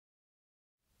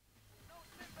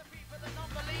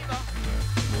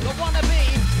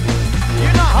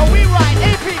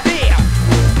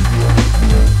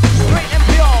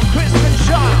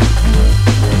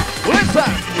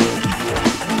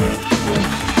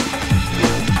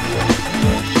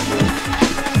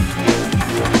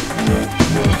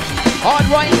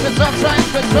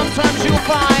sometimes, but sometimes you'll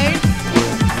find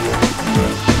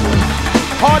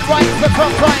hard rights, but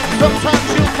sometimes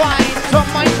you'll find some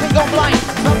minds can go blind.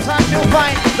 Sometimes you'll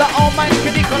find that all minds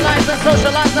can equalize and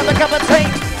socialize and become a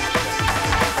taint.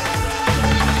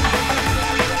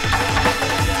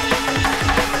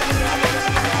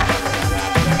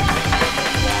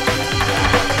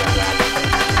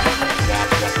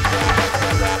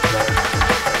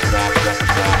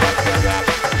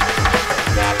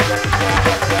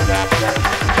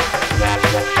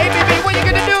 APB, what you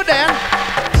gonna do then?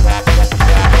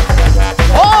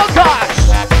 Oh gosh!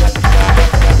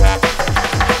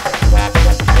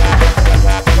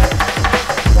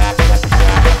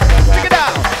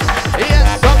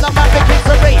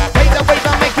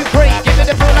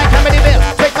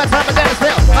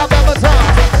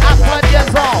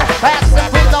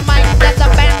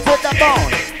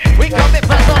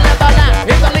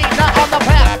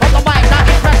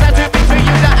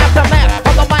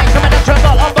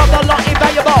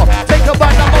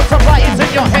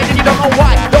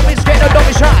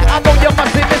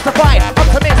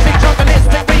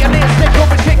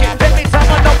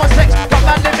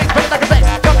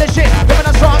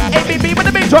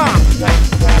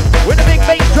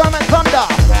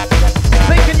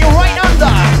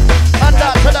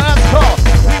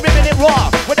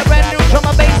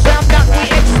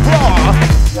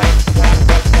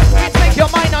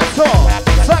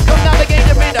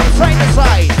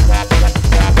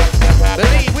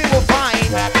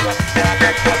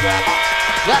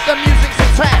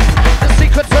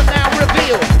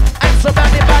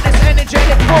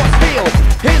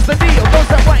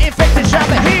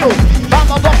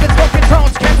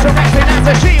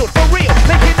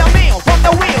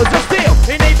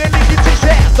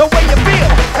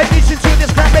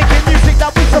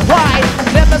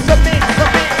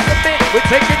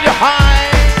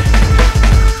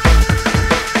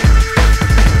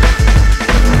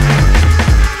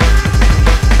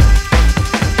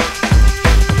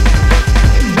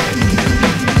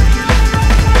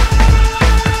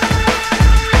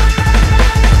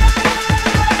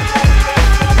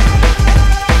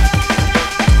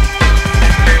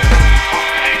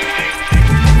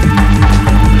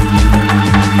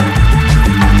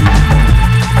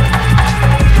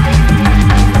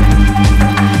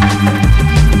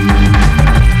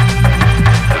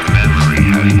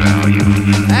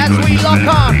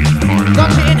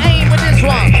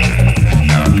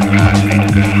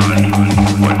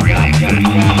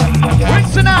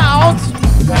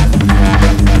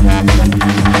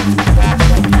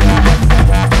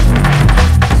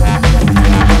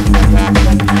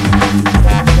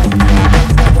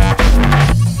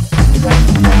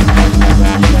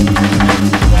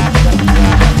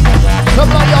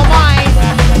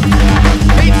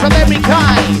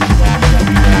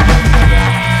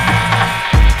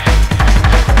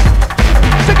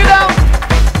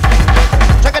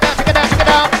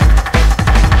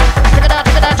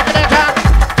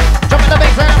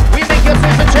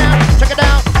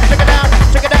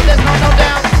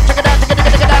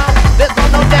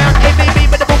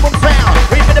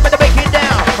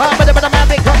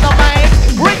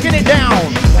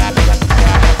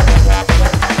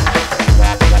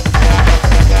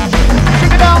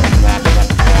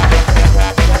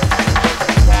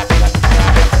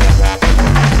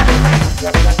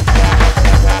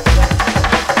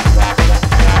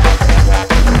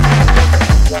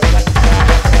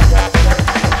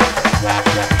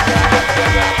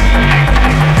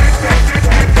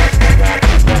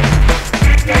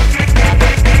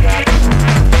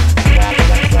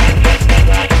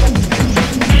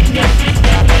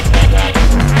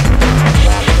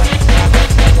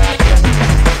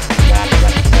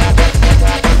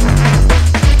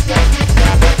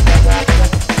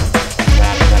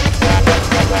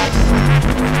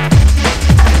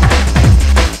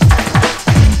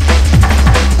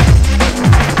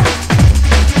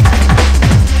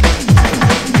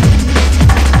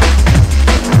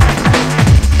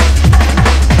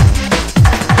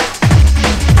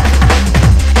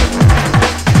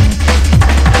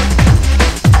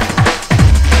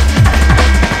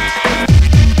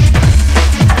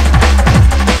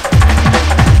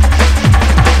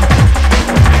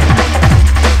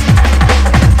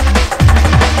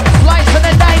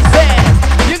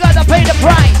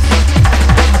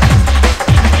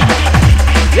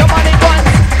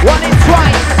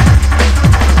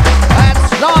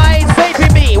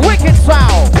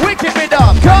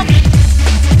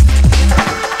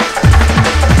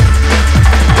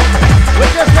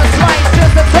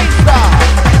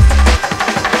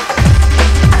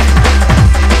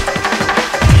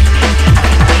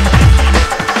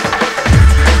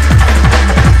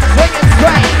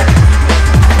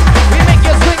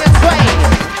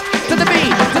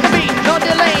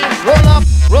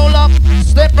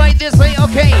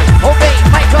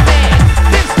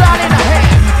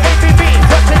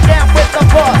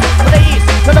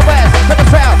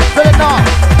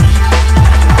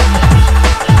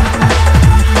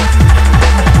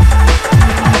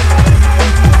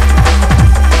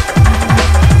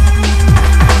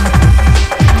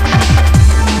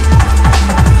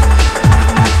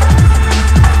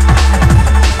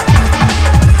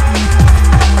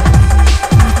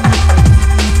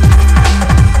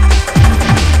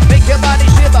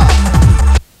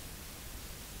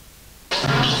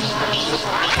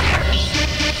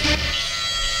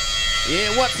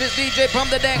 This is DJ from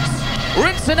the decks,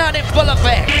 rinsing out in full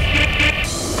effect.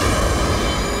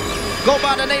 Go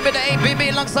by the name of the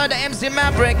APB alongside the MC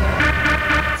Maveric.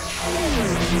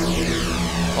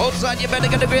 Outside, you better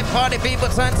get a great party, people,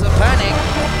 time to panic.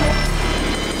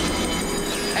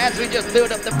 As we just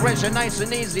build up the pressure, nice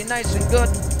and easy, nice and good.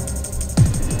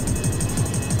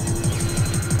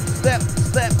 Step,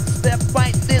 step, step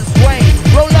right this way.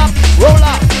 Roll up,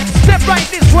 step right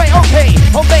this way. Okay,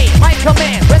 obey my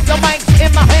command. When the mic's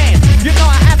in my hand, you know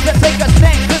I have to take a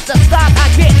stand. Cause the start I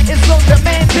get is so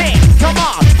demanding. Come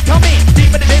on, come in, deep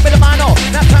in the mano.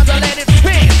 Now time to let it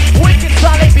spin. Wicked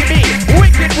solid APB,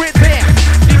 wicked rhythm.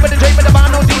 Deep in the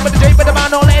mano, deep in the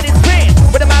mano, let it spin.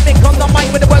 With the Maveric on the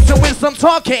mic, with the words of wisdom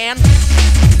talking.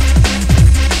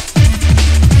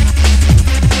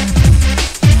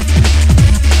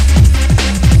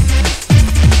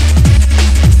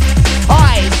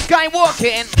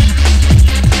 Skywalking.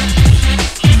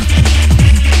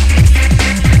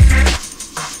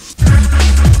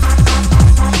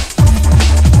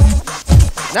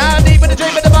 Now deep in the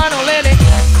dream of the vinyl, let it.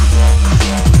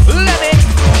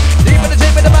 Deep in the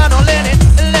dream of the vinyl, let it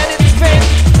spin.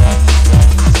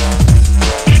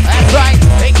 That's right,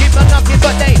 they keep on knocking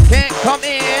but they can't come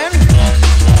in.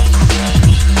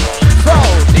 So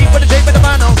deep in the dream of the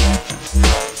vinyl.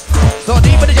 So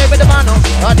deep in the dream of the vinyl.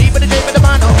 Deep in the dream of the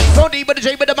vinyl. So deep in the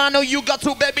dream of the vinyl, you got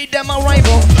to baby them a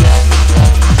rival.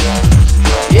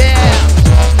 Yeah.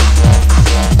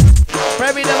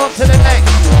 Bury them up to the neck.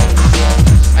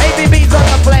 ABB's on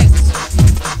the flex.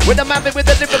 With the Maveric with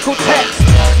the lyrical text.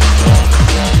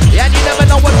 Yeah, and you never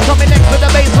know what's coming next with the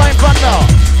bassline thunder.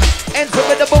 Enter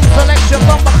with the boom selection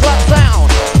from the club sound.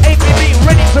 ABB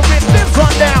ready to rip this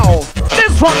one down.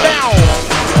 This one down.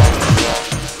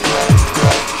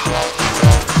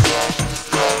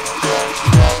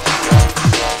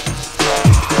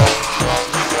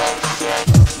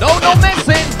 No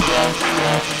messing.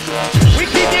 We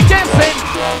keep you guessing.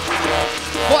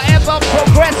 Forever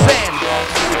progressing.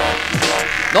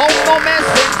 No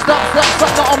messing. Stop,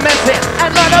 no messing.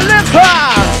 And let a listen.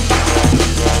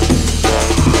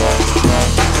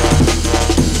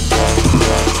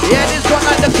 Yeah, this one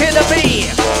like the killer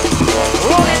bee.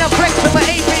 Rolling a flex of an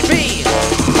APB.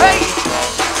 Hey.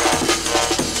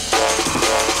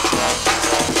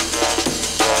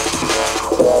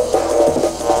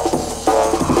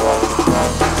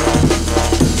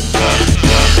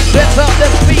 Set up the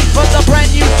speed for the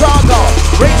brand new saga.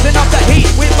 Raising up the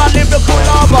heat with my lyrical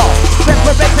lava.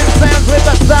 Separating sounds with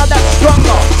a style that's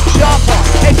stronger, sharper.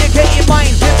 Educating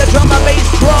minds with the drum and bass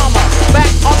drama.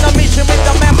 Back on the mission with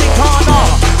the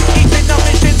Americana. Eating the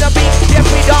mission to beat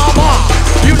Jeffrey Dahmer.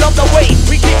 You love the way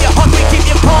we keep you hot, we keep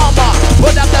you calmer.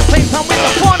 But at the same time with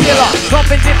the formula,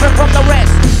 something different from the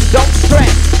rest. Don't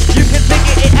stress, you can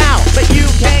figure it out, but you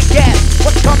can't guess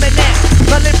what's coming next.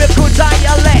 The lyrical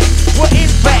dialect, we're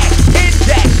in fact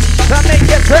index to make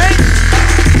you think.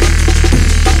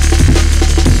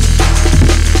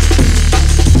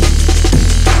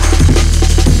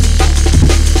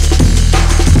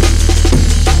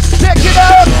 Check it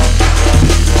out.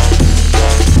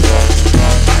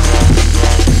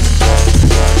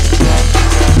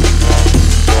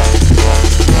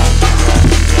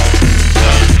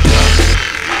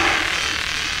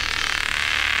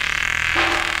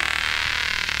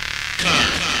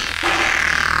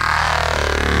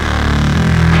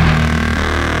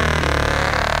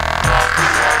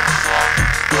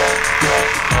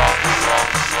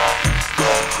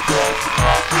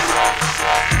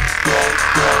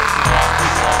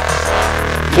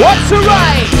 What's the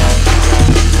right?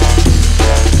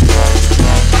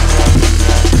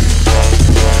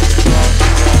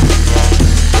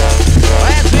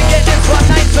 As we get this one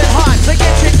nice and hot to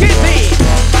get you giddy.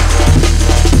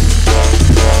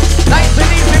 Nice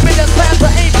and easy with the sounds of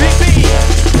APB.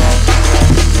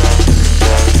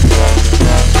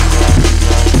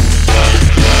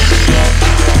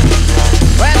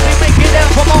 As we make it down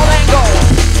from all angles.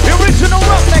 The original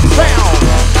roughneck sound.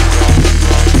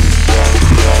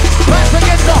 Once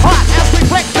again,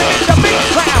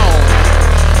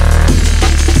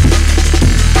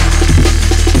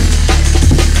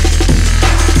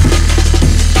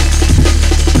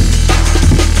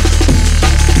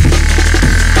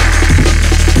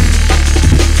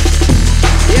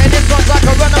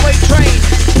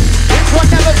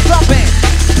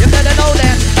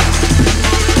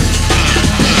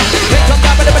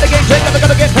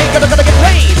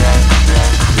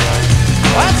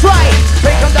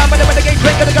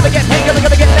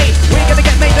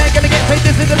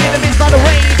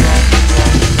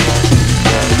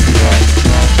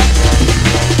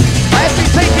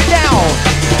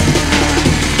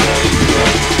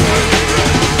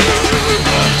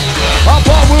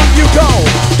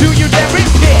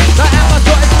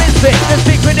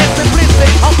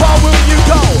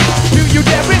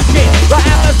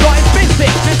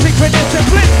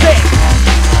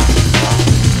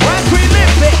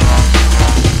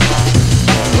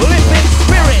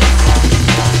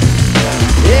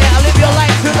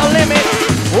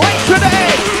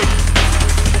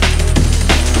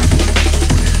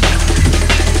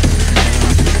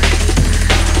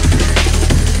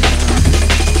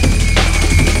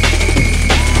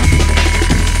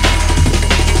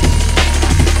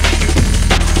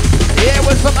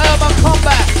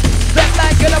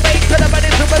 bass, to the body,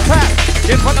 super fast.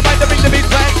 In front of my to bring the beat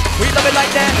back. We love it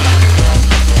like that.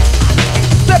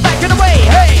 Step back in the way,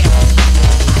 hey.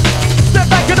 Step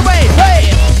back in the way,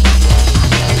 hey.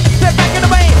 Step back in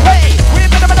the way, hey. We're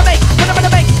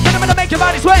gonna make your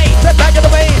body sway. Step back in the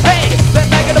way, hey. Step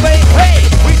back in the way, hey.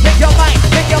 We take your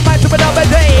mind to another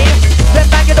day. Step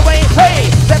back in the way, hey.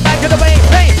 Step back in the way,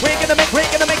 hey. We're gonna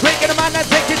make a mind and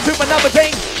take it to another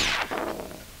thing.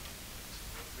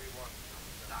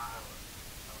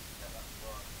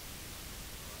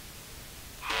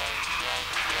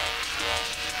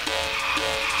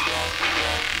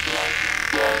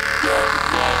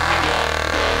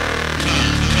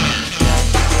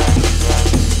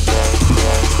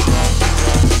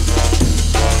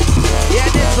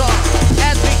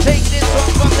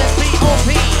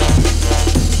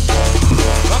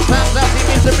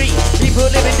 People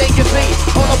living dangerously,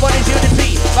 all I want is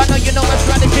unity. But I know you know my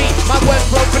strategy. My words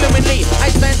flow fluently.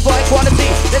 I stand for equality.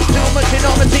 There's too much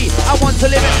enormity. I want to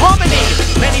live in harmony.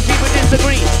 Many people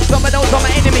disagree. Some of those are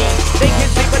my enemies. They can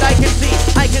see, but I can see.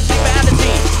 I can see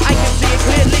reality. I can see it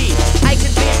clearly. I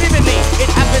can see it vividly. It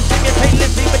happens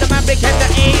simultaneously with the Maveric and the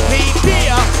APB.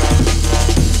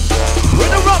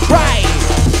 With a rock ride,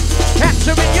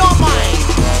 capturing your mind.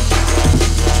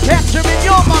 Capturing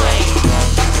your mind.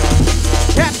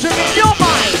 Capturing your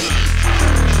mind.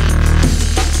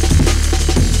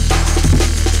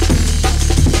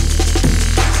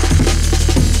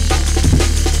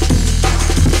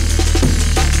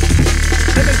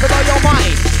 Lyrics about your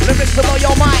mind. Lyrics about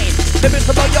your mind. Lyrics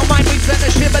about your mind. We send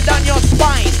a shiver down your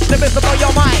spine. Lyrics about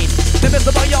your mind. Lyrics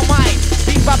about your mind.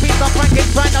 Piece by piece of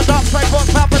Frankenstein. The dark side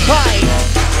wants appetite.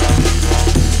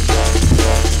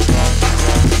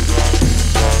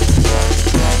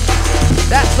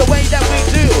 That's the way that we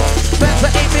do.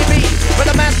 Spencer APB for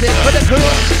the masses, for the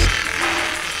crew.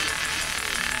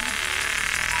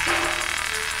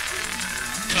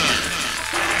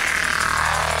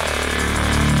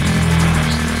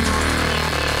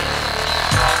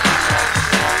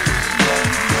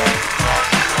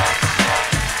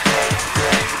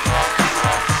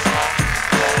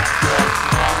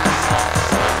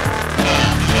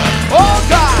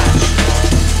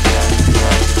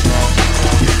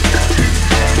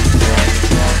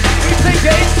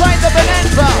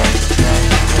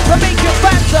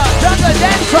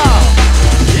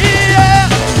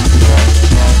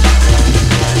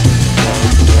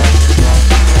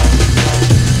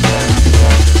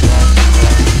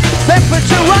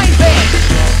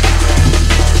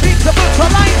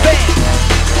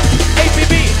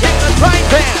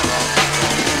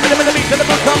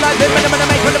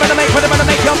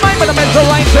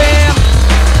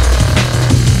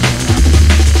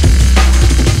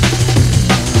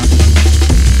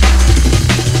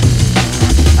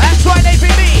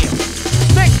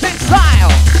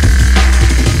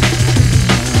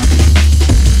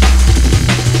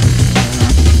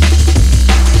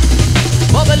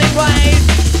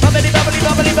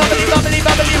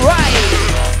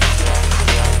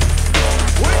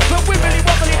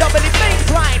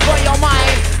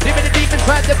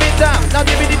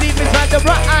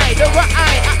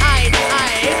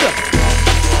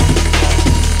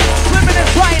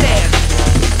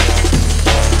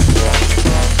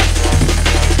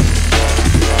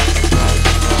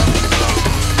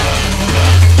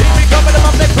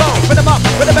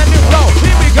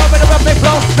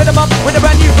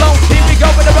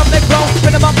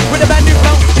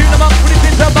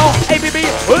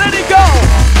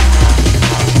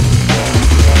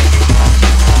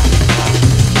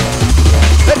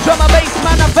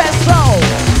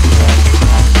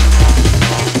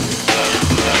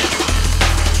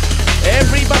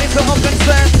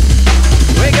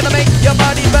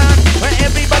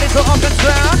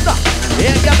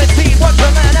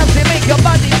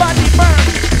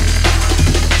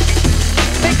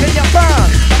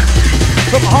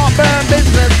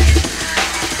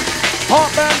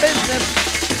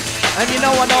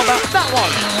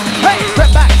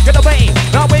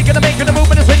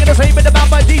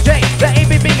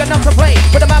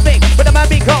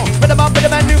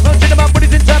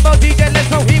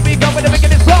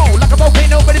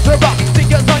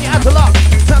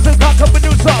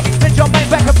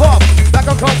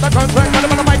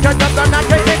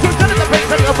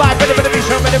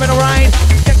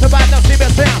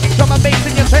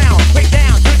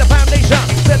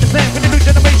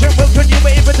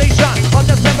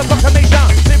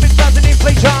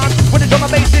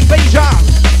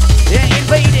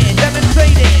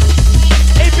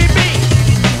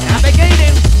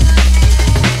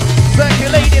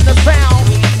 Circulating.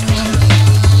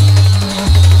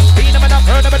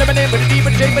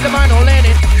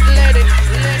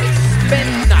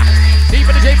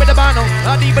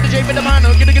 but the J for the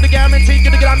mano, gonna get a guarantee, to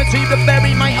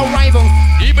bury my arrival.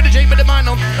 D for the J for the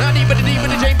mano, D for the D for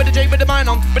the J for the J for the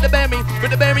mano, but the bury,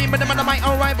 my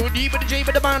arrival. D for the J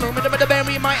for the mano, but the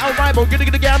bury my arrival. Gonna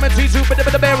get a guarantee to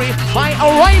the bury my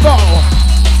arrival.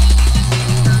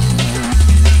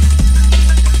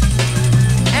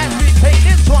 As we take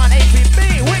this one,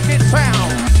 APB, wicked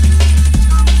sound.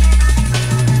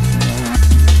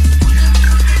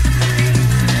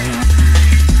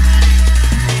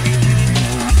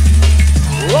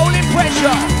 Rolling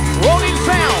pressure, rolling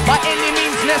sound, by any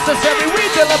means necessary, we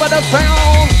deliver the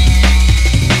sound.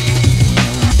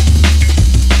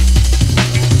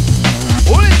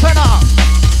 Listen up.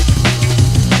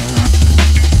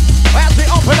 As we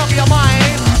open up your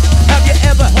mind, have you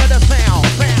ever heard a sound?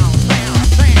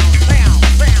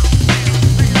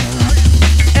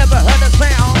 Ever heard a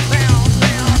sound?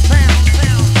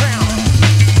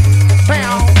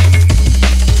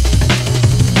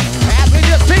 As we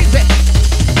just tease it.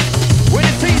 With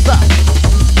a teaser.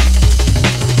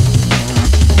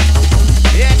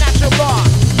 Yeah, natural bar.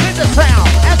 With the sound.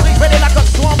 As we ready like a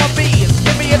swarm of bees.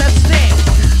 Give me in a sting.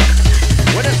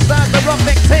 When it starts to rock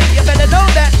the thing, you better know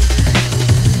that.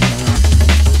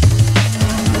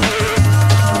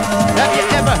 Have you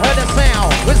ever heard a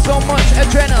sound with so much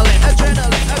adrenaline?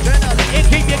 It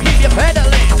keep you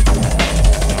pedaling.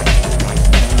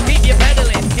 Keep you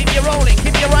pedaling, keep you rolling,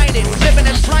 keep you riding, slipping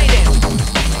and sliding.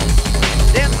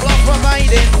 Dance floor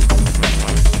providing,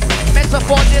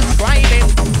 metaphor describing,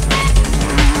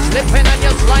 slipping and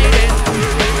you're sliding.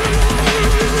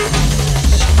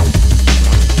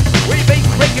 We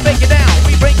break it down.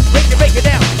 We break it down. We break it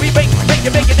down. We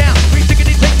take it down. We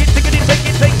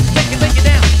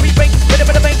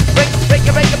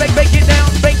break it down.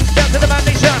 Break down to the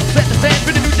foundation. Set the stand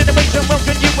for the new generation.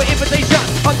 Welcome you with invitation.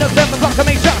 On the seventh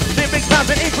proclamation. Living times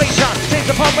and inflation. Change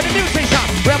the form with the new station.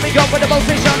 Where we go with the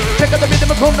motion. Check out the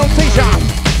rhythm of pronunciation.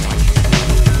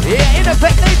 Yeah, in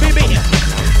effect, APB.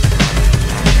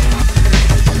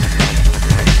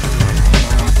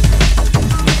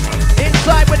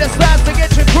 Inside with the stars to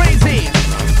get you crazy.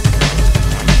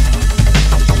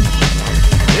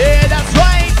 Yeah, that's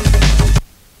right.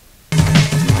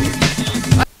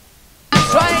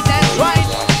 That's right.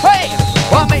 Hey,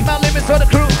 I'll make my limits for the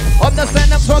crew.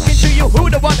 Understand I'm talking to you. Who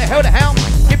the one, the hell,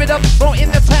 Give it up, throw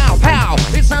in the town. Pow,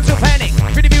 it's time to panic.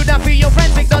 Pretty view down, feel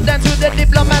frantic. Don't dance to the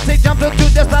diplomatic. Jump to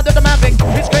the start of the Maveric.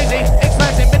 It's crazy,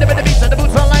 exciting. Bit of beats and the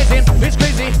boots are lighting. It's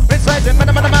crazy, exciting.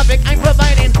 Maveric, I'm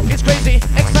providing. It's crazy,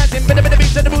 exciting. Bit of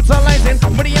beats and the boots are lighting.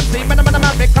 For the MC,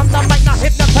 Maveric, come down like not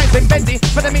hypnotizing. Bendy,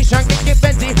 for the mission, get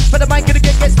bendy. For the mic,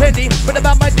 get steady. For the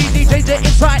my DJ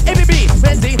inside. APB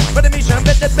May-Zee, for the mission,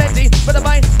 get bendy. For the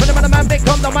mic, Maveric,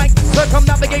 come the mic.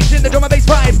 Circumnavigation, the drum and bass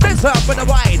vibe. This up for the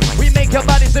ride. We make your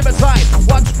body side.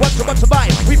 Watch the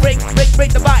vibe. We break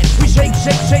the vibe. We shake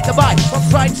the vibe.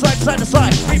 From side to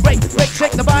side. We break,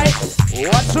 shake the vibe.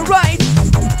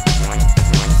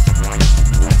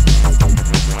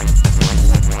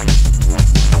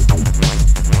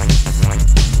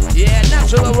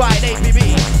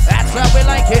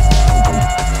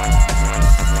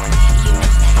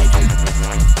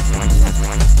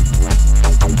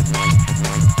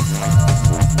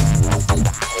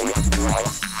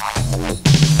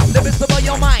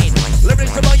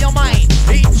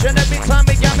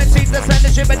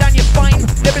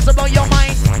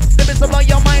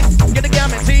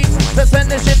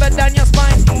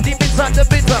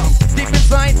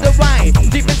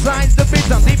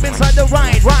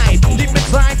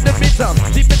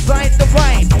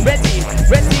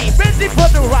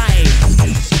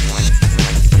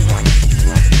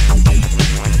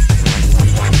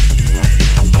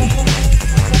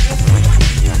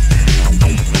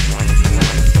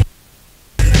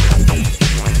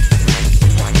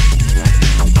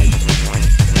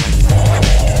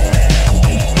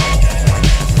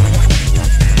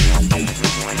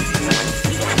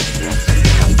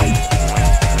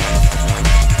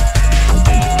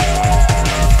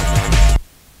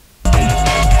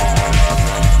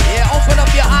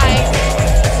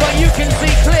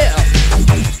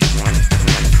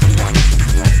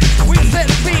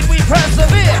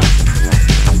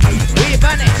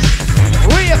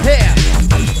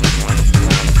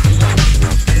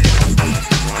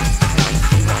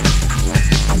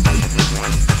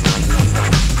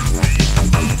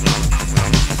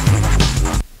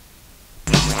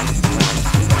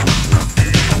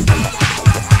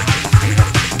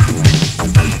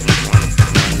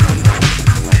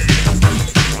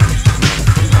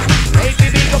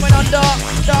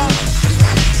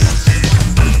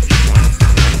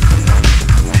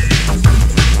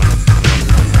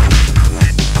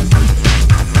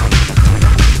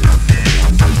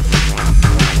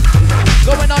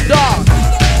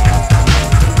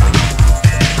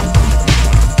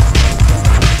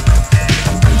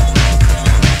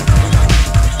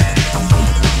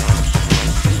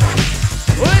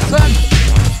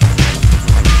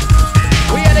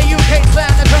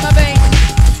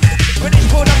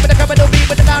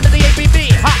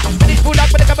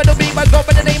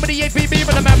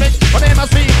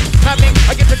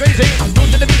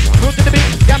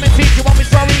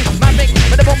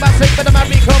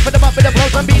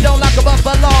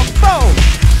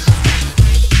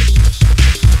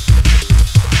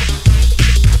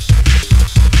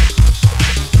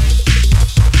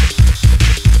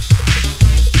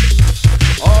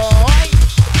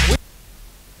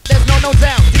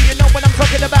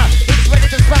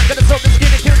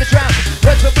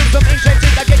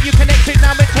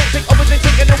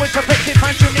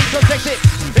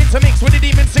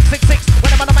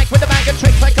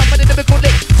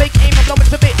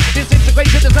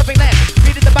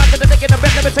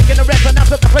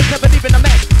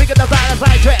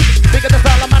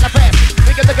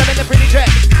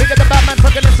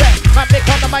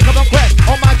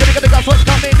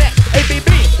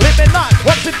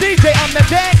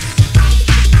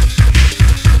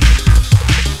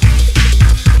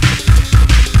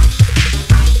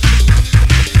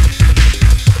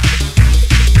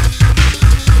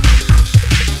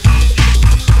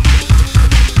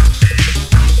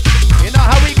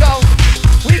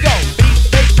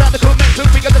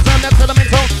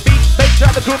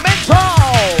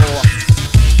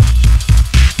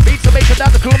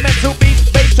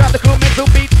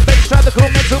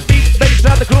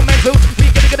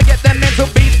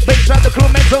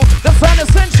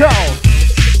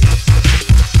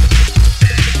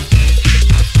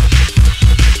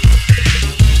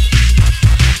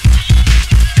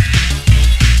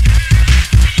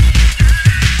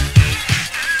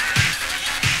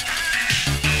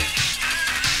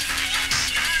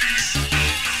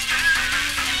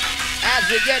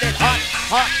 you get it? Hot,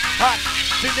 hot, hot.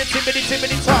 To the tippity,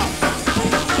 tippity top.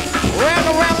 Round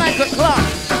around like a clock.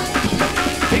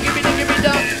 Diggity, diggity,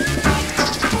 dum.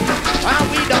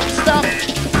 And we don't stop.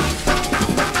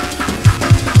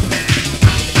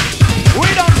 We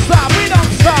don't stop, we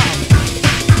don't stop.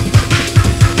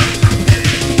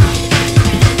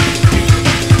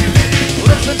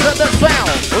 Listen to the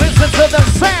sound, listen to the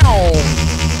sound.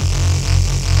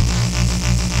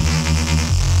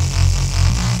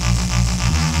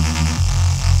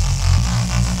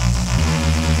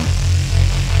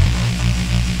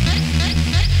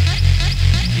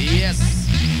 Yes,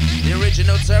 the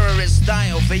original terrorist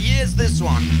style, for years this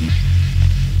one.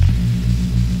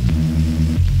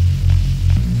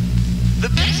 The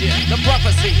vision, the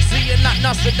prophecy, seeing not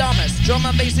Nostradamus. Drum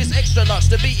and bass is extra large,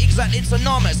 to be exact, it's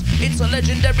enormous. It's a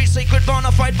legendary, sacred,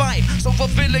 bona fide vibe. So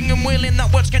fulfilling and willing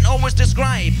that words can always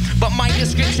describe. But my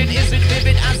description isn't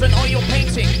vivid as an oil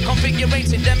painting.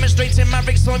 Configurating, demonstrating,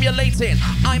 Maveric formulating.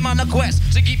 I'm on a quest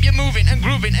to keep you moving and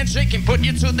grooving and shaking. Put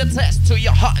you to the test, till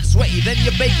you're hot and sweaty. Then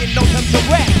you're baking, no time to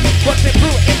rest. Crossing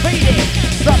through, invading.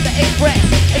 Stop the express.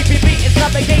 APB is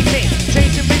navigating.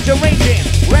 Changing, rearranging.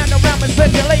 Round and round and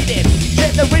circulating.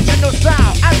 Check the original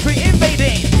style as we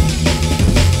invading.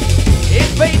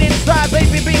 Invading styles,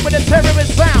 APB with a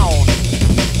terrorist sound.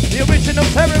 The original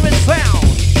terrorist sound.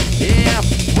 Yeah,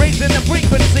 raising the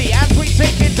frequency as we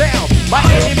take it down. By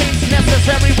any means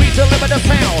necessary, we deliver the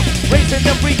sound. Raising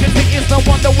the frequency is the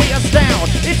one that we astound.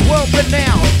 It's world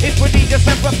renowned, it's prodigious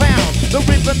and profound. The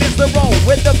rhythm is the roll,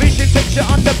 with the vision takes you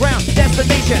underground.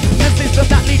 Destination, the system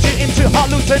that leads you into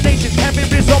hallucinations. Can be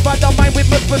resolved by the mind with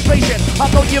much frustration.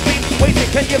 I know you've been waiting,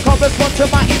 can you correspond to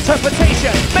my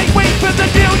interpretation? Make way for the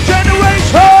new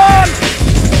generation!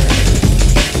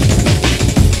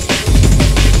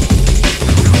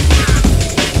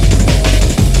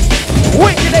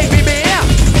 Wicked APB, yeah.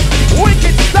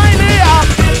 Wicked style, yeah.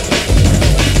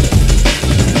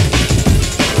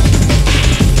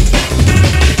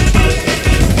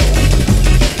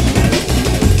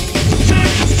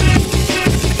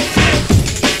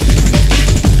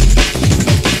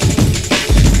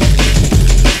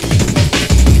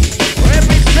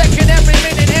 Every second, every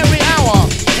minute, every hour,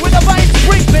 with a vibe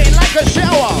sprinkling like a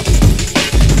shower.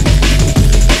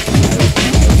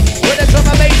 With the drum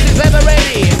and bass is ever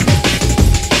ready.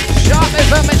 Sharp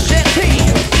as a machete.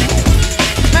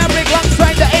 Maveric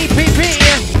alongside the APB.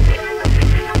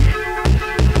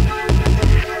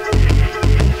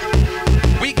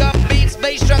 We got beats,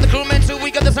 bass, drum, the crew mental.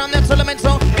 We got the sound that's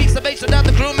elemental. Beats, the bass, down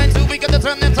the crew mental. We got the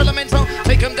sound that's elemental.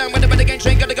 Take them down with the better game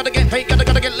train. Gotta get paid, gotta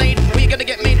get laid. We gotta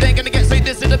get made, they gonna get saved.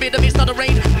 This is the beat of it's not a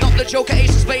raid. Not the Joker,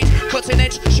 ace of spades. Cutting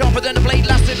edge, sharper than a blade.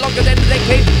 Lasted longer than a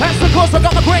decade. Pass the course, I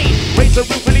got my grade. Raise the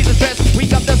roof, release the stress. We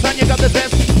got the sun, you got the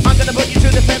zest. I'm gonna put you to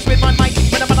the fence with my mic.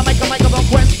 When I'm on a microphone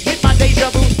quest. With my deja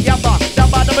vu, yabba,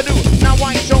 dabba, dabba do. Now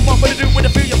I show what to do with a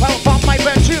feel your power from my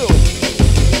virtue.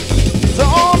 So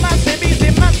all massive,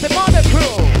 easy, massive on the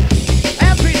crew.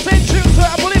 Every century to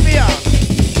oblivion.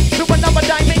 To another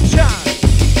dimension.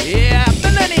 Yeah,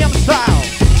 millennium style.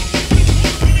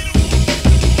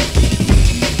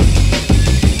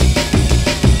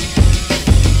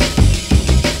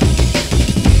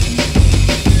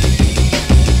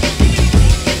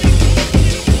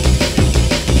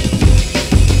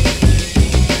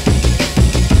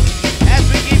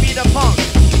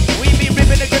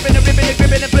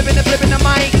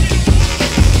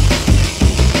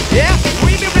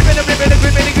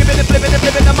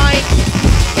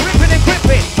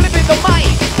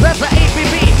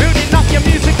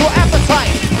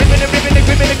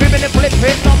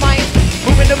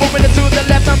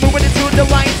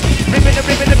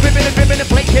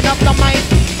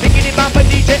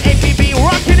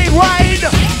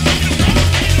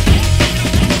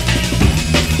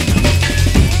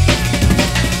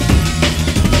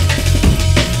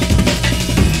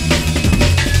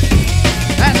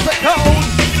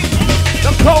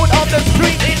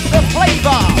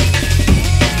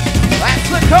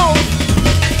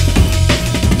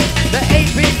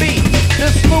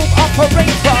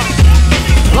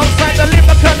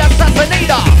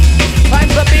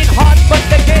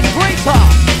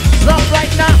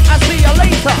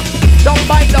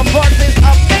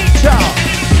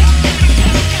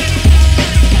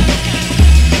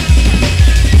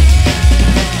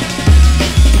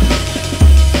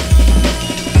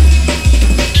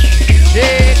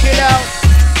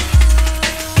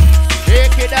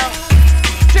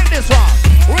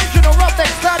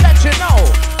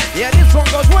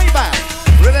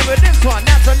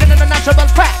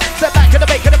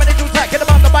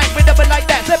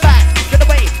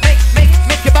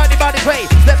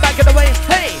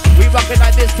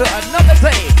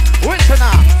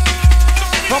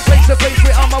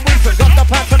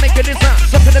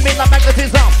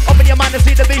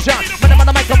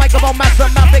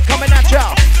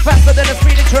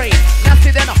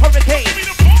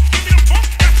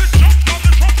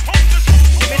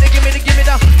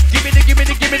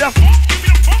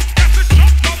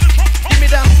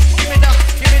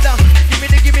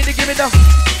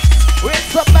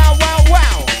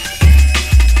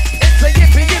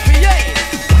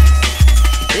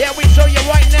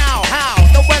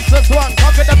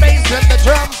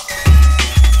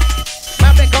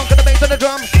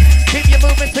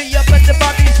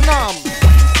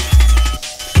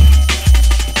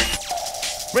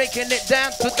 breaking it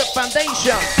down to the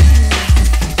foundation.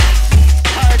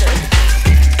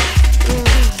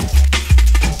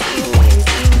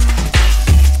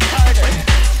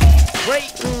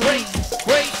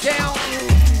 Break down.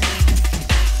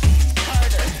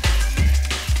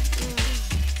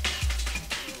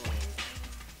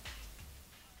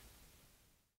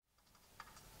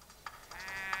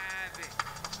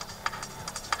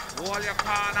 Wall your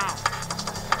corner.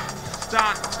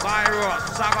 Stand by road.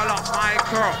 Saggle up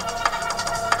micro.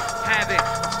 Heavy.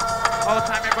 All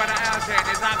time your brother LJ in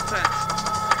his absence.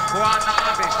 Go on the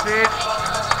Abbey Street.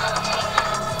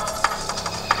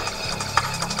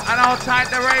 And outside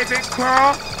the raving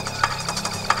crew.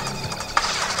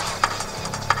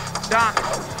 Done.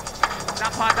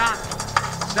 Dapper done.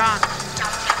 Done.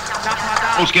 Dapper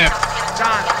done. Oh, Skip.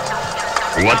 Done.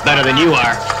 What better than you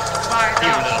are? Spyda.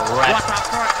 You little rat. What a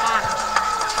front man.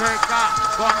 Trigga.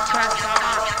 Gun trencher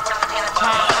man.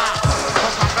 Palmer.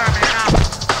 Come from Birmingham.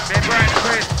 Me brain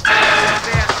Chris.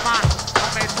 Bassman.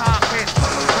 How me talking?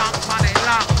 Company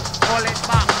long. Pull it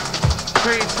back.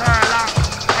 3 long.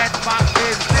 Head back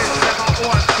business. Never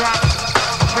old drop.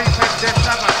 357.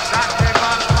 That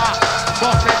revolver.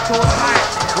 Bust it 2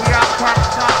 times. We are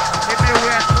cracked up. In the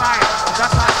waistline.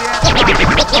 That's a dance. What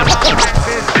a my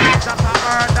business. That's a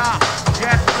murder.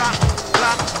 Yes, black,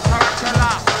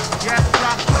 tarantula. Yes,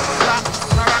 black,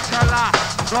 tarantula.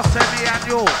 No say me and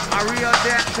you, a real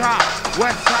danger.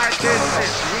 Westside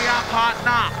business, we are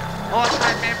partner.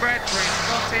 Outside me brethren,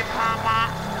 nothing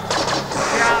hammer.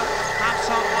 Yeah, have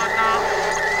someone now.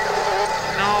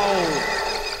 No,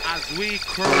 as we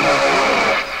cruise.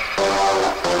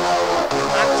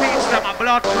 And teach them a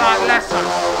blood clot lesson.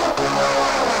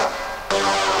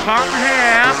 Come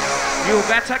here, you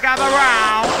better gather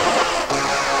round.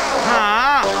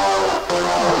 Huh?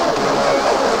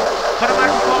 For the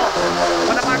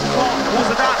microphone, who's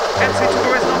that? MC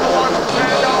Trigga is number 1.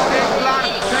 Tear down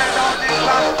England.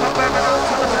 From Birmingham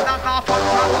to the North, on top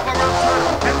of a Rampton.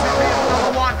 MCP is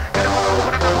number 1. Get him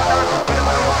over the map of that. Get him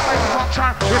on the rock like a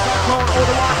function. We're so cold, all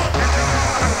the one. MCP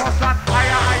is on the first stand.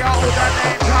 Higher, all the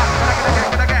name tag. Gonna get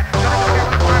with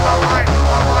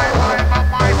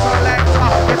my selector.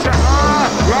 Get your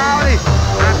rowdy.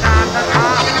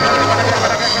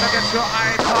 Gonna get your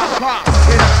eye pop.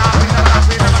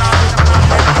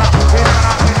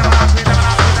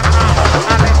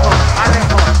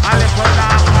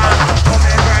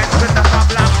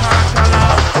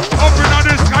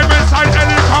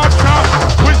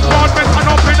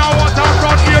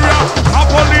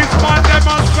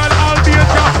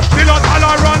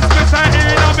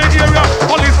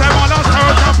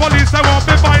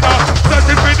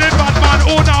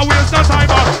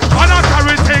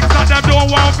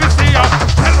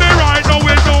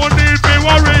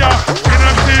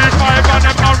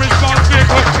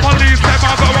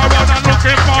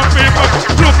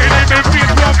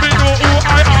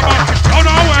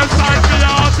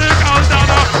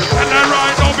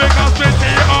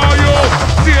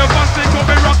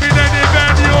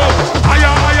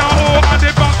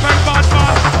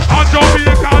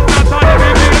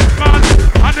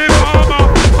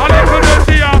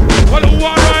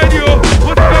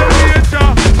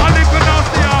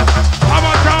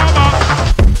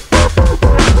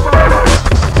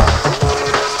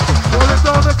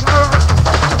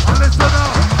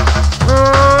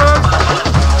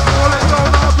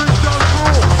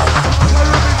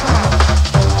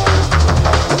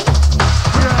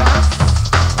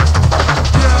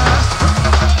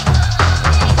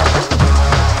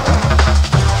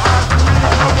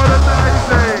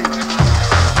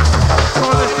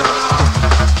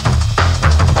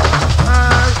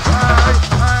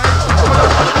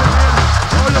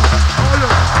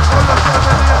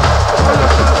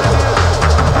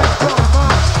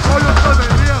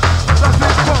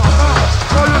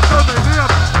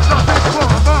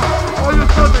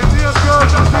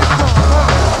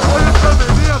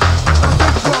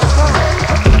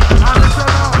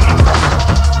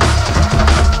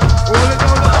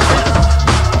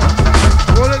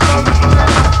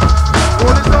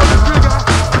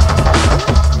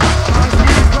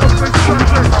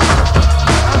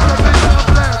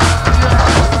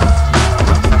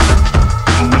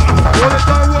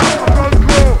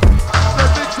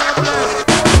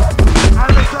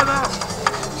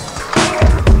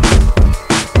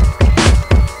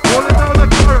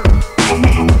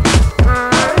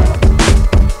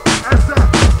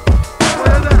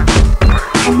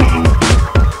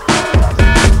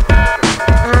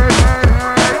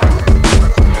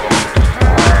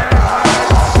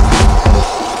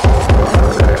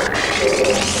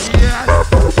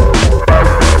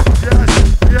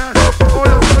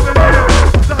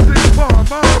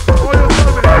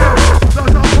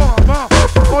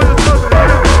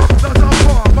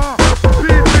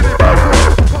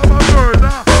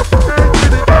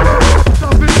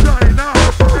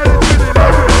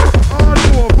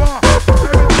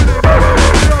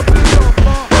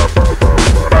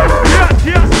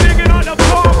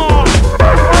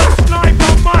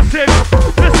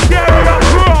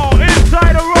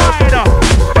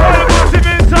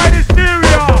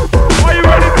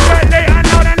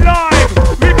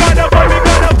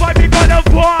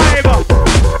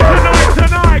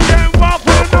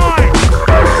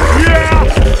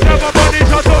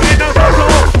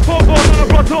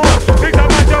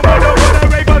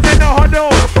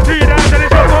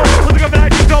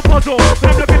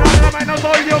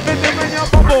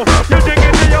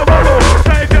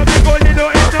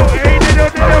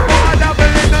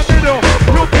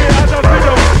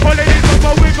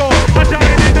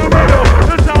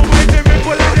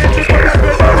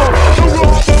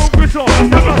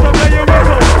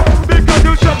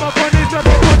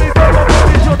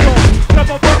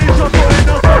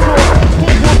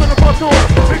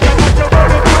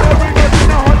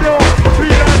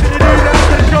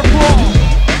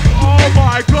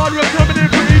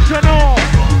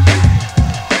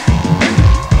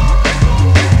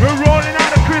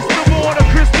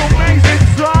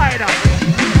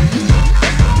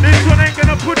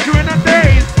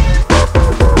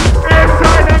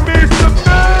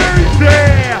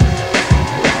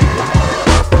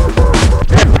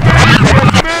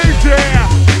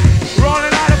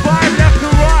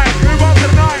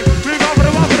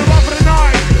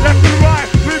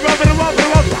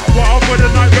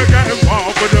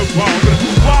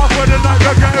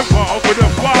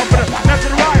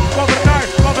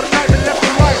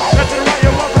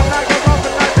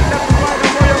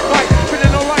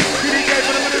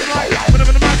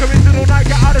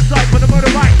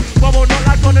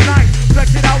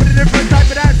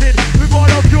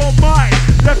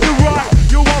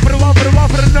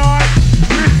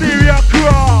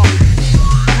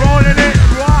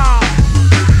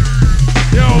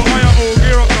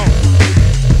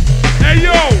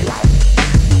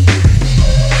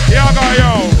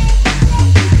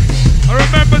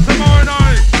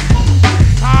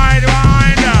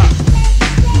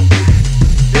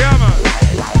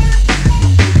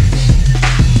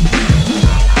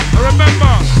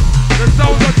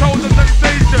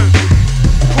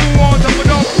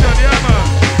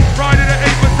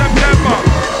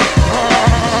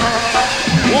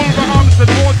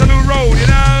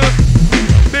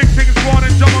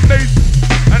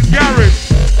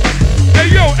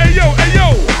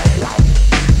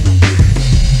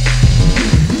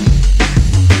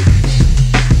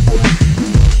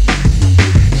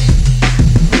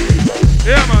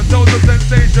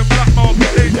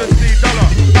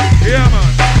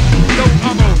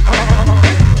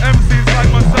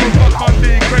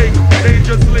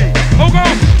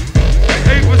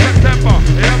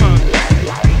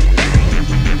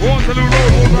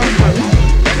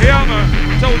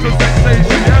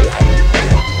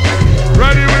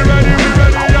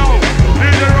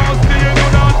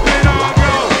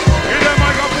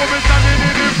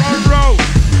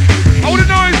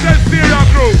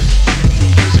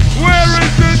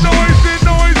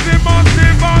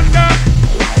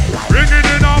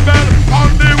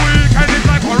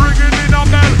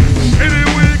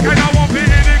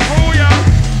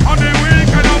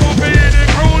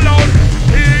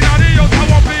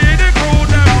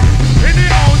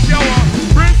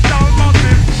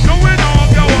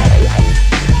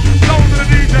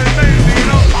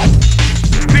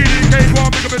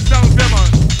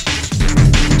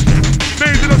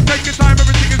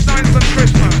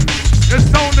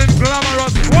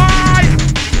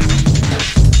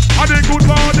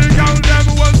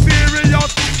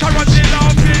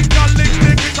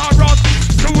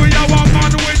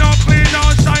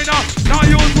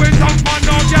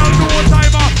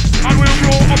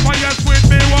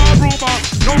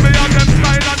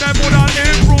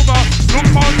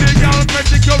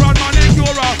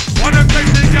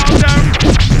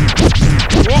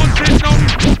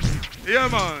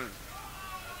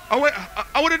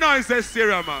 I would know it's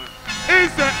Hysteria, man. Is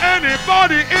there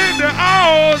anybody in the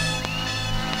house?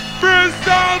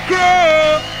 Bristol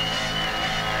crew.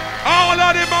 All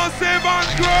of the massive and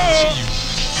crew.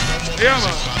 Yeah,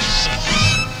 man.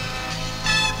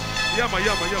 Yeah, man.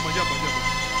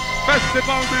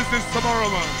 Festival business tomorrow,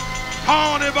 man.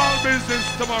 Carnival business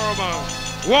tomorrow, man.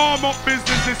 Warm up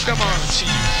business this man.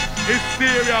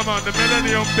 Hysteria, man. The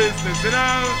millennium business, you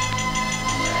know?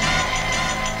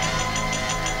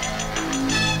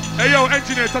 Hey, yo,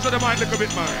 engineer, touch on the mic a little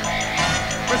bit, man.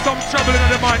 There's some trouble in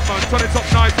the mic, man. Turn it up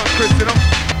nice and crisp, you know?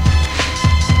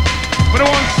 But I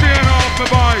want steering off my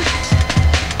voice.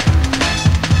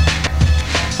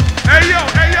 Hey, yo.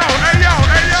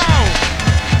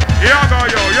 Yaga,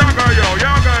 yo.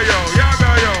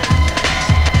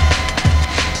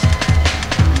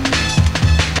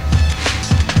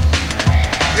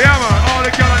 Yeah, man, all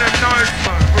the girls them nice,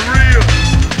 man, for real.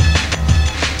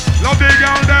 Love the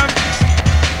girl them.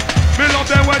 Me love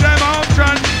them with them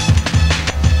option.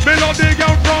 Me love the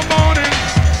girl from morning.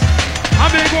 And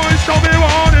they go and show me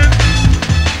warning.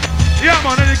 Yeah,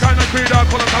 man, any kind of creed or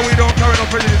color, we don't carry no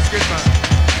prejudice skin, man.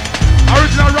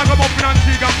 Original ragamuffin and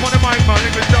Trigga on the mic, man.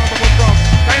 English jam I'm from.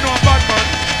 I know I'm bad, man.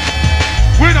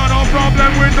 We don't no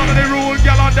problem with none of the rude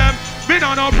girl on them. Me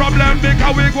not no problem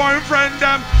because we go and friend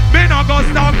them. Me not go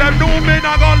stop them, no, me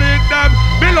not go lick them.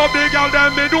 Me love the girl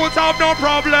them, me don't have no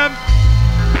problem.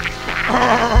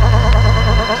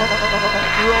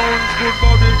 Rounds good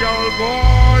for the girl,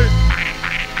 boy.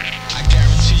 I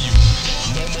guarantee you,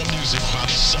 no more music by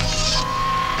the sun.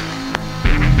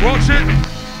 Watch it.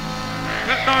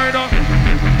 Let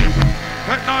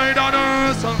neither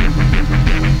nurse.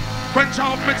 Quench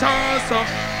off me thirst.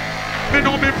 Me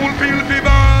know me fulfill the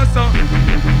verse.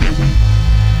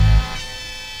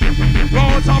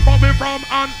 Water from me from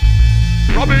and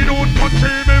Robin Hood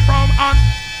country me from and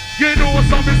you know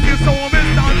some me still so me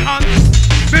stand and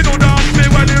me know that me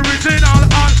well the original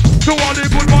and to all the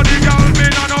good body girl me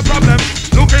not no problem.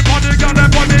 Looking for the girl them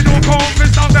but me no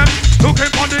confess of them.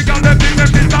 Looking for the girl them think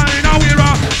them designer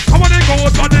wearer. I want the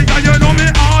good body girl you know me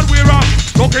hard wearer.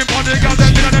 Looking for the girl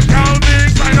them them call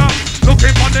me designer.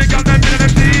 Looking for the girl them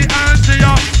them D&G.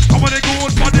 I want the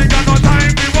good body girl no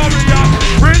time me warrior.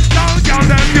 Bristol girl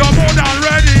them you're more than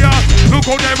ready. Look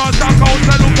how them a stock out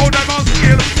and look how them a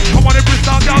skill. I want the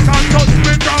Bristol girl can touch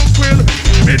me tranquil.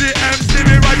 Me the MC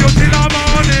me ride you till the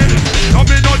morning. Now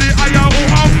me know the higher who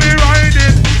have me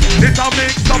riding. This a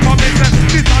mix up a mix,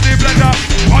 this a the blender.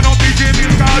 One of PJ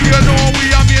Mills girl you know we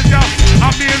amaze ya.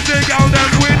 Amazing girl them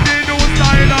with the new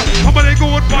style. I want the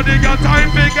good body girl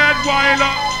time me get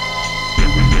wilder.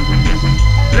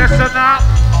 Listen up.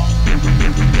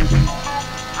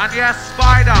 And yes,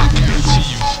 Spyda.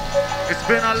 It's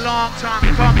been a long time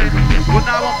coming, but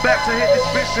now I'm back to hit this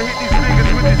bitch, to hit these niggas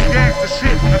with this gangster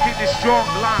shit. I keep this strong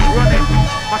line running.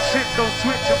 My shit don't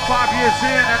switch in 5 years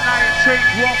in, and I ain't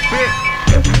changed one bit.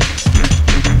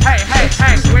 Hey,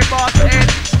 we boss in.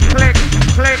 Click,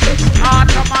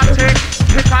 automatic.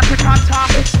 Tick on top.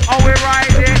 Oh, we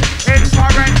ride it.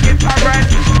 Infrared,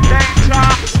 danger.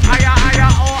 Aya,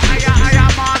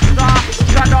 master.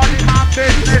 Shut down in my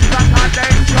business, that's a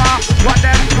danger. What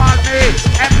them call me?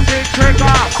 MC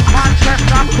Trigga.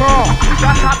 Manchester Crow.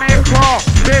 That's a me crow.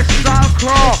 Bristol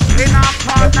Crow. In a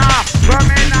corner.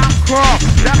 Birmingham Crow.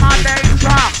 Them a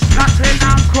danger.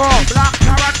 Nottingham Crow. Black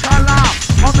Tarantula.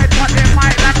 Oh, me touch the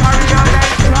mic like a real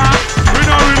danger. We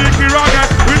not really key rugged.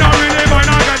 We not really boy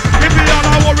nugget. If we all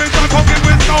are worried, I'm talking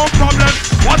with no problem.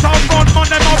 What a front man,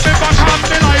 them up in back.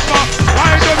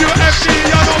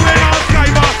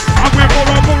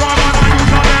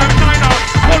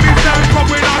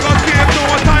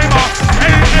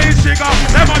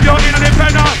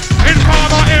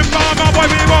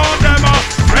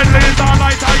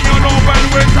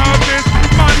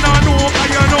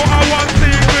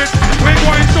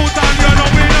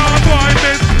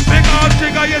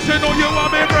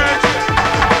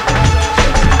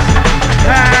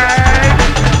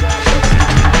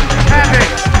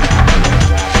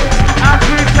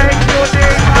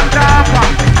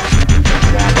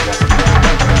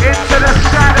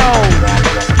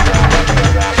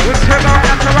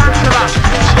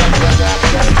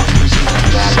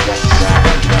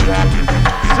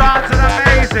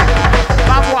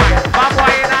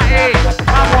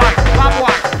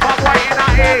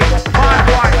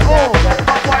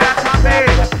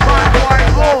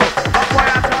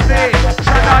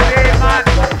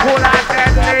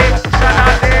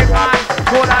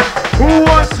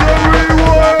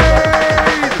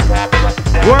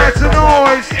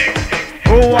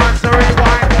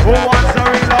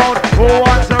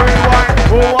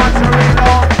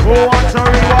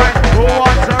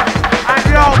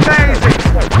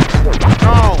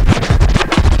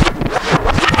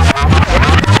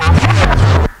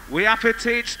 have to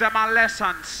teach them a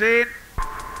lesson, see?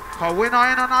 Cause we're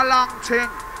not in on a long thing.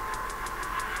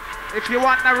 If you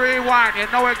want to rewind, you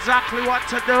know exactly what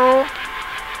to do.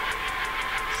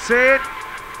 See?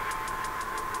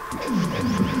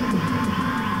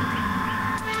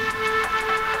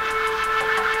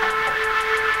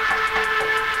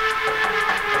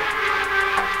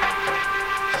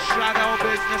 Shadow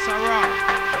business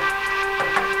around.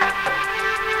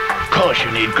 Of course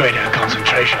you need greater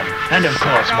concentration, and of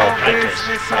course more practice,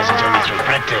 as it's only through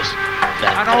practice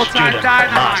that the student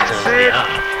masters the art.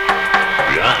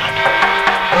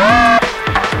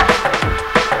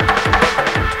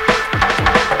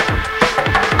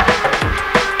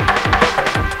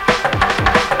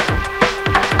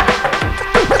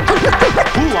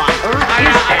 Who on earth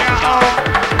is that guy?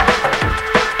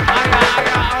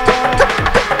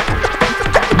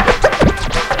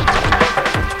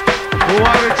 Who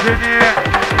originate?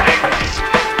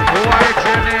 Who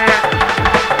originate?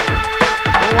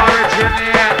 Who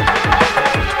originate?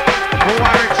 Who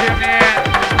originate?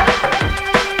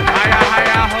 Higher,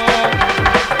 higher, ho.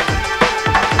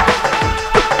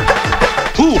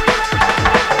 Who?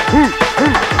 Who? Who?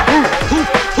 Who? Who?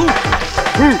 Who?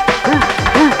 Who? Who?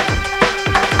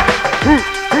 Who?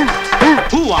 Who?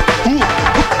 Who? Who?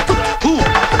 Who? Who?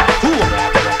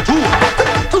 Who?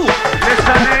 Who?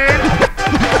 Listen in.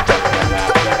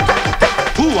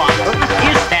 Who on earth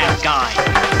is that guy?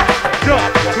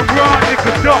 Duck, come on,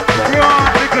 nigga, duck, come on,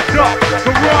 nigga, duck,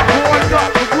 come on, boy, duck,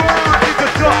 come on, nigga,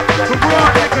 duck, come on,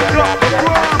 nigga, duck,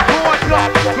 come on, boy, duck,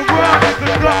 come on,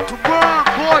 nigga, duck, come on,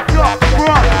 boy, duck, come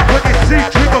on. When you see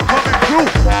Trigga coming through,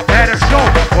 at a show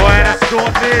or at a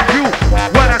store near you,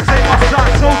 when I say my son,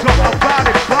 soldier, a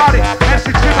body, and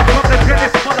see Trigga come to get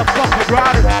this motherfucker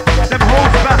riding. Them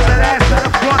hoes bounce that ass in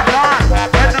the front line,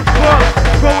 and them thugs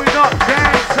growing up,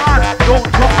 gang signs. Don't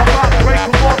talk about break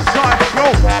them off, son, bro.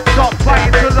 Stop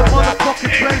fighting till the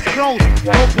motherfucking place closed.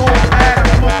 Propose mad and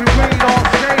smoking weed on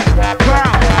stage.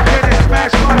 Brown, getting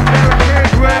smashed by the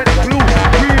barricade, red and blue.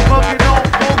 We mugging on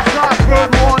both sides. Bird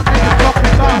war niggas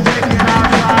talking about taking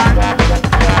outside.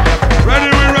 Ready,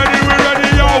 we ready,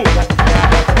 yo.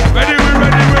 Ready, we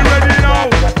ready, yo.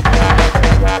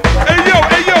 Hey, yo.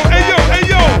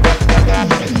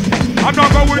 I'm not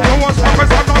going to one circus,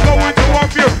 I'm not going to one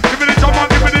view. Give me the jump and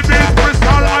give me the bass,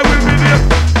 crystal, I will be there.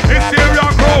 Hysteria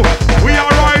go, we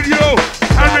are right, yo.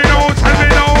 Tell me now,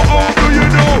 how do you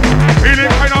know?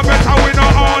 Feeling kind of better, we know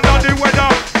under the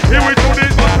weather. Here we do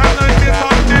this, but I'm like this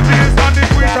and this and the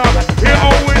Twitter. Here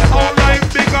always sound like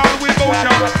big and we bout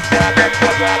ya.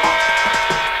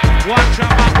 Watch your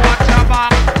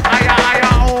back, aya,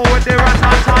 oh, with the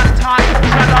rat-a-tat-tat.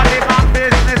 Shut up, live on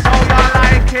business, how you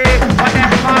like it.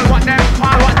 What them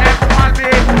call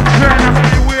me. Turn us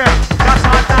anywhere, that's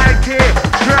a Nike.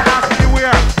 Turn us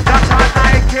anywhere, that's a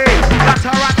Nike. That's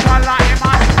a rat-a-la, he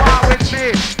must spar with me.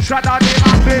 Shut up, live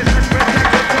on business,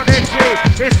 protected to the tree.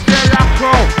 It's still a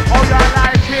crow, how you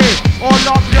like it. Hold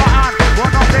up your hand,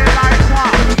 one of the lighter.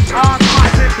 On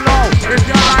massive blow, if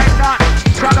you like that.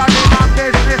 Shut up, live on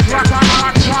business,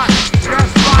 rat-a-tat-tat. Yes,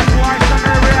 bad boys and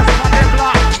the rest of the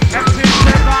block. MC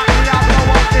Trigga, we have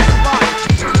blow up this spot.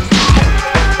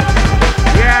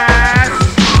 Yes.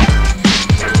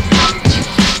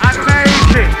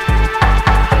 Amazing.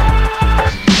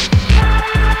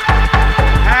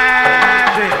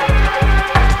 Heavy.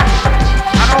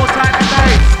 And all time and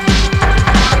days.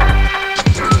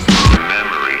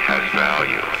 Memory has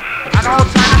value. And all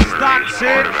time and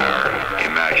dancing.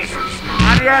 Imagine.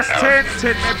 And yes,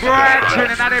 tinted, me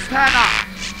brethren in the penna.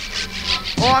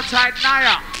 All tight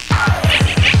Naya.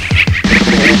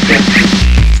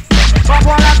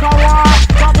 Bubble like a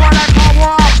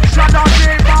war. Shut down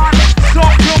demon.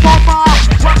 Suck your mama.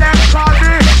 When them call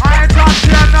me, I ain't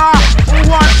entertainer. Who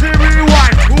wants to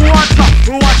rewind? Who wants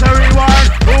a rewind?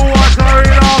 Who wants a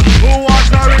reload? Who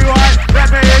wants a rewind? Let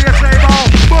me hear you say bow.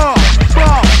 Bow.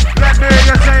 Let me hear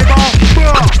you say bow.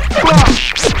 Bow.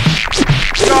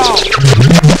 Yo.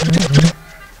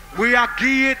 We are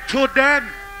geared to them.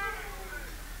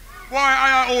 Why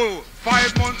I owe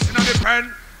 5 months in the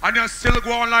pen and you still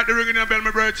go on like the ringing the bell,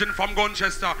 my virgin from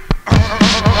Gunchester.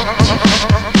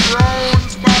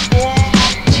 Browns, bad boy.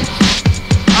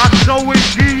 And so we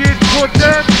geared to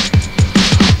them.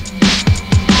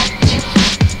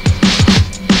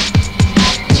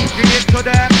 Geared to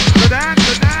them. Geared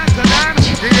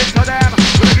to them.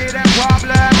 We give them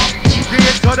problem.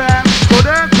 Geared to them.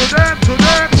 Geared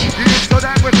to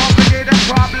them. We complicate them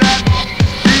problem.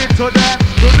 Geared to them.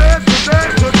 Geared to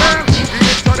them.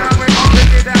 We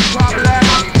complicate them problem.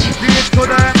 Geared to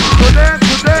them. Geared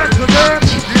to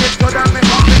them. We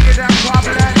complicate them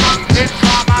problem. It's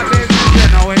for my business, you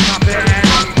know it's not the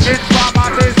end. It's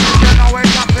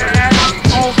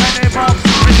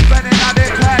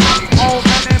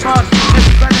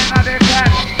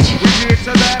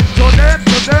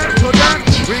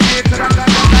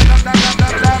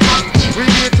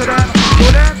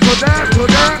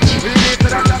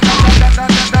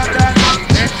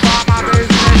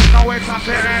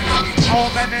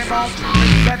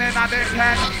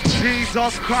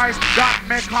Jesus Christ, that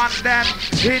me condemn.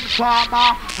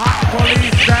 Informer and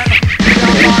police them. We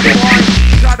are bad boy,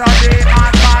 shadow day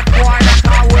and bad boy, that's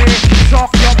how we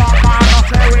suck your mama, no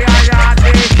say we are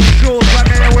yardy. Shoes when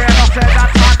me wear, no say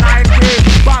that's a Nike.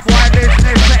 Bad boy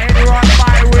business, say it run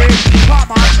my way.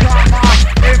 Come on, drama,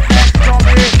 it makes to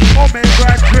me. Oh me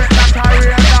great drink, that's a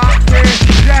real donkey.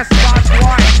 Yes, bad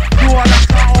boy, do all that's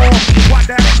a oh, what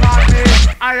them call me.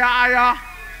 Aya, aya.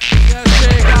 Yes,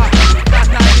 Trigga, that's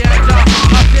a danger.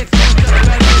 A 6 months to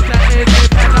 12 is an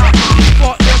independent.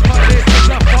 Fuck the police,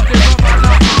 fuck the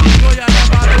governor. So you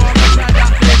never know me say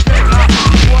that they Trigga.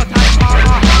 What a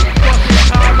karma, fucking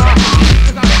karma.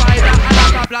 It's a Spyda and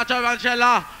that's a black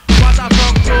tarantula. What a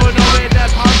front crew, no way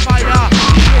they're on fire.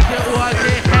 It's the OG,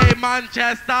 hey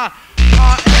Manchester.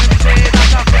 RMC,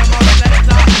 that's a famous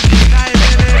lecture.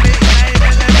 9mm.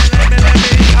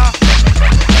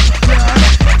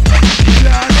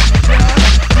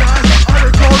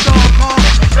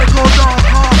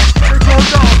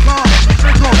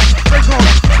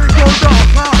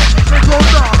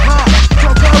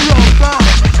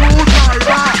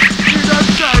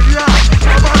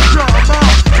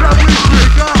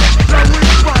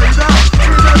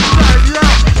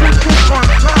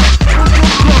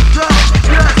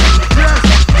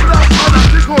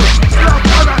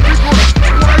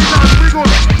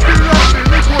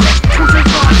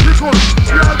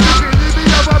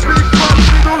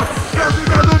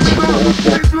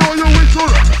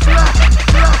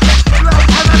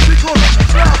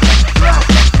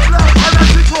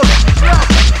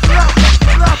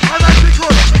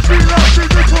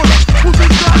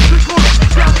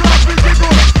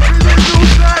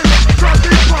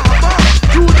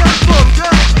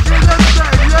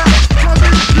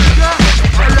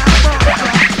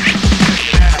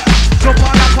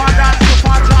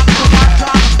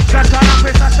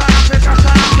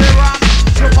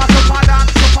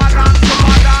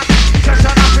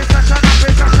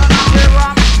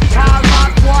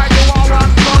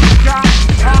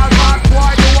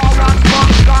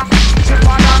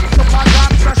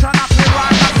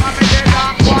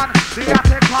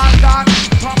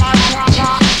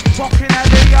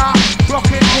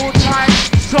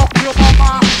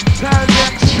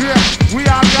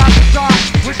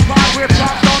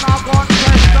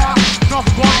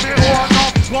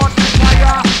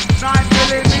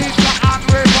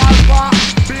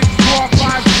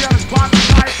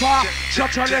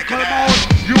 Such a little mouth,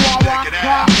 you are one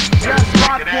car. Yes,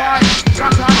 bad boy,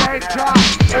 that's a nature.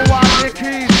 Who are the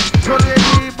keys to the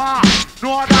Lima?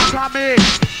 No, that's a me.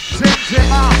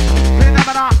 Zimzima,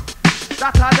 phenomena,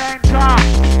 that's a danger.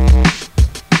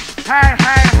 Hey,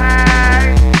 hey, hey.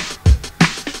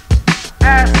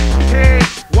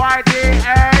 S-T-Y-D-A.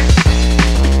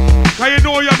 Can you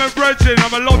know you're my brethren,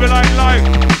 I'm a love you like life.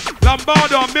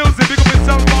 Lombardo music, big up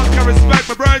yourself, man, can respect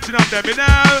my brethren and them, you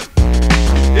know?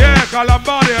 Yeah, cause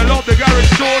Lombardi, I love the garage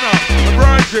toner, the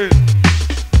virgin.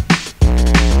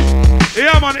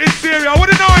 Yeah man, Hysteria, what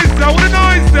the noise there, what the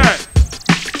noise there?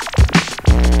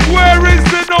 Where is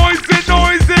the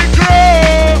noisy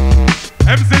crew?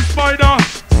 MC Spyda,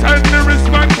 send me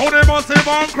respect to the massive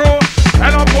and crew.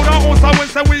 And I'm put out also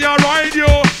when say we are ride you.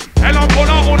 And I'm put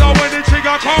out when the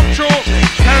Trigga come through.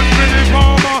 Send me the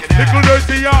farmer, little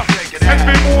dirty ya. Send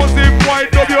me Maveric,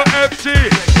 white WFG.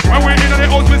 When we in the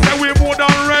house, we say we more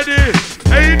than ready.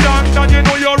 Hey, Dan, you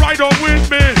know you're right on with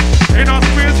me. In a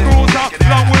space cruiser,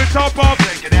 long way top up.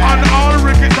 And all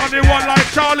Ricketts and the one like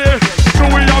Charlie. So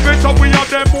we have it up, we have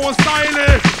them more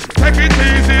stylish. Take it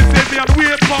easy, sit me and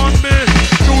wait on me.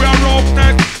 So we are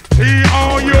roughneck,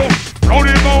 T-R-U,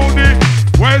 Rowdy Moundy,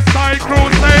 West Side crew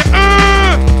say,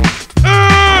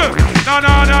 na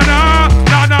na na na,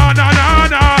 na na na na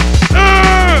na, na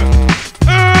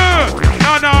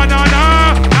na na na,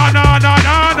 na na na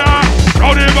na na.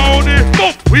 Rowdy Moundy,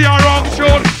 boom, we are on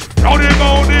shoot. Rowdy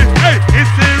Moundy, hey,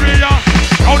 Hysteria.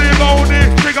 Rowdy Moundy,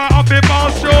 Trigga up the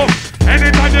boss show.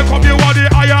 Anytime you come, you want the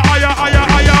higher, higher, higher,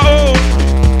 higher, oh.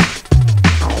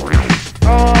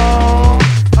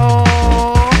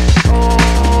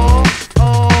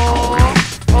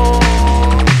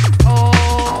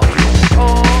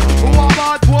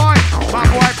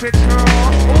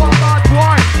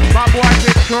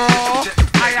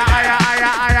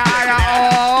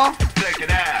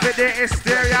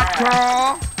 Hysteria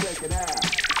crew.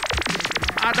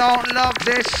 I don't love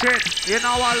this shit. You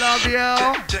know I love you.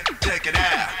 Take it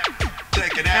out.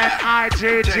 Take it out.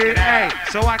 N-I-G-G-A.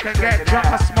 So I can get drunk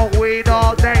and smoke weed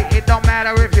all day. It don't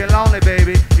matter if you're lonely,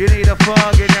 baby. You need a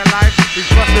fug in your life. These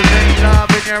busters ain't love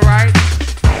in your right.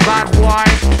 Bad boy,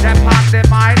 them pop them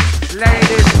mic.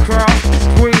 Ladies crew,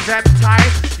 squeeze them tight.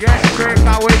 Yes,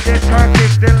 Trigga with the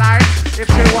Turkish delight. If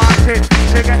she want it,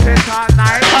 she get it all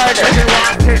night. If she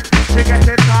want it, she get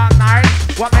it all night.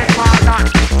 What they call that?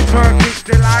 Turkish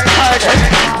delight. What they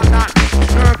call that?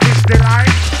 Turkish delight.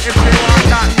 If she want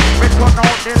that, we turn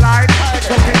out the light.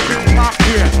 Fucking team up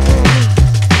here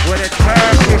with a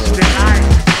Turkish delight.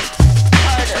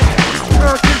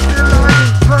 Turkish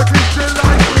delight, Turkish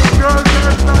delight. Girls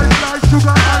are nice like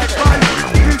sugar and spice.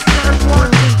 Kiss them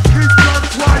once, kiss them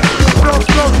twice. Love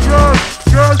girls,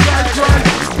 girls like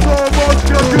rice. So much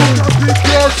girls you can pick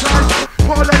your size.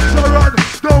 For lecturer,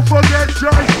 don't forget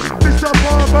Jice. Mr.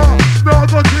 Farmer, now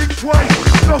go think twice.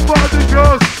 No for the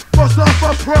girls, must have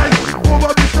a price.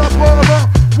 Over Mr. Farmer,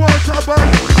 want a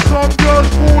bite. Some girls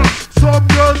fool, some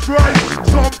girls bright.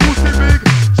 Some pussy big,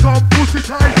 some pussy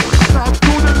tight. Stop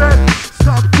to the left,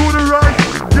 stop to the right.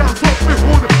 Yeah, fuck me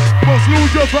hood, must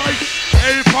lose your fight.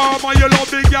 Hey farmer, you love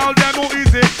big girl, them who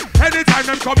easy. Anytime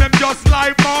them come, them just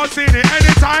like Martini.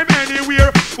 Anytime,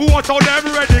 anywhere, watch out them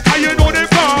ready. Cause you know the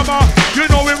farmer, you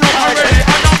know him rock already.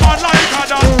 And a man like that,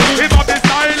 him have the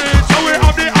styling. So we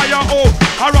have the IO,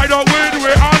 I ride out with we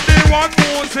and the one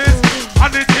Moses.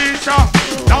 And the teacher,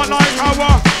 not like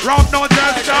our Ram no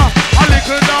jester. A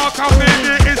little dark and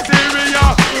the Hysteria.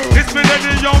 It's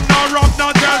millennium, no Ram no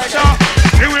jester.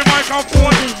 Here we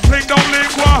microphone, fling down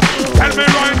lingua. Tell me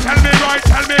right, tell me right,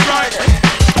 tell me right.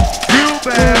 You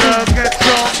better get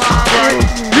your mind right.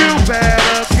 You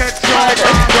better get your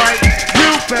mind right.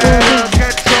 You better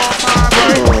get your mind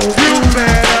right. You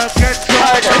better get your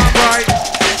mind right.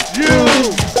 You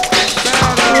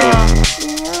better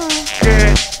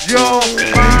get your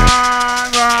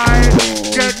mind right.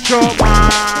 Get your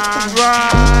mind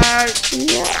right.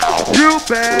 You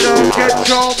better get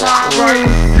your mind right.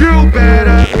 You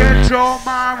better get your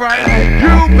mind right.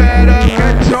 You better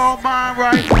get your mind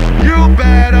right. You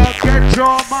better get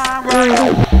your mind right.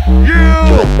 You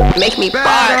make me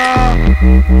better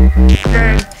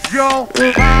get your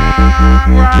mind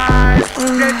right.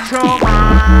 Get your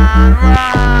mind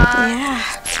right.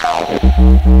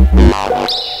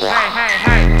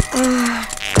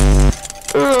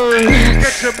 Hey.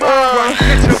 Get your mind right.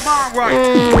 Get your mind right.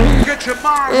 Get your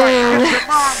mind right. Get your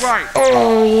mind right.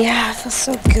 Oh yeah, feels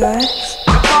so good.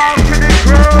 Come on, can it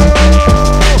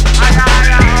grow?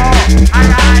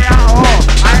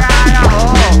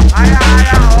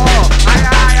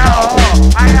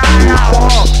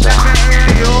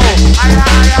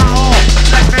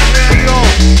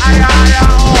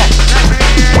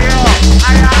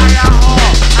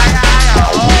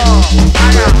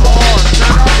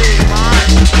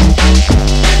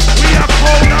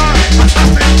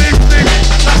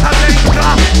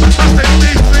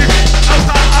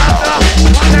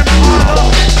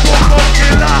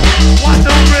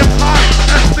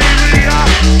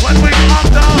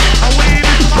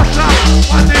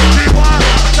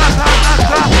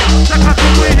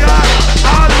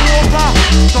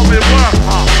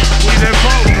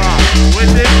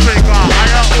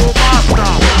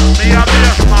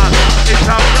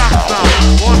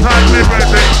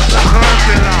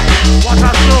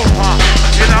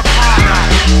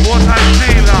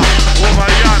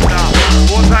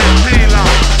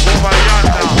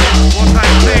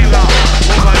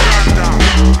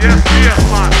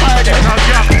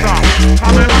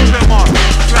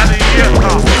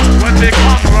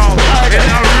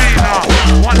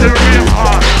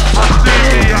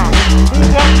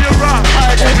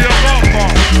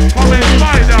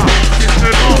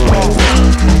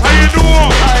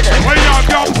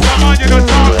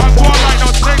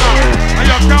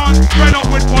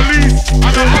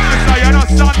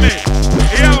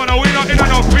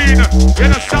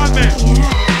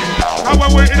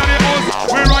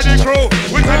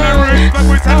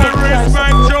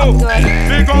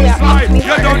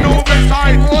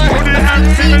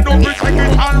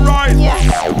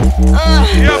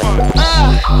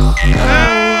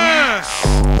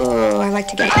 I like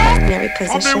to get back in every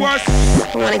position. I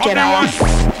want to get off.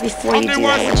 Before you do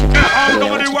that, I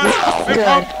want you to good,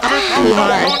 hard.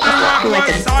 I like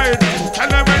it. Tell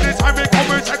them anytime they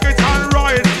come and check it and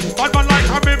ride. Bad man like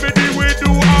a baby, we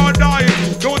do or die.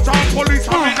 Don't talk police,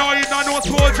 I mean, no, he's no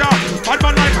soldier. Bad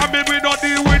man like a baby, don't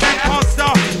deal with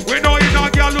imposter. We know he's a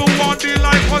girl who want the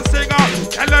life one singer.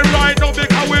 Tell them right now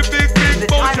because we big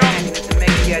butcher.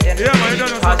 Yeah, man, you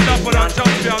don't know, stop for that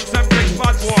champion.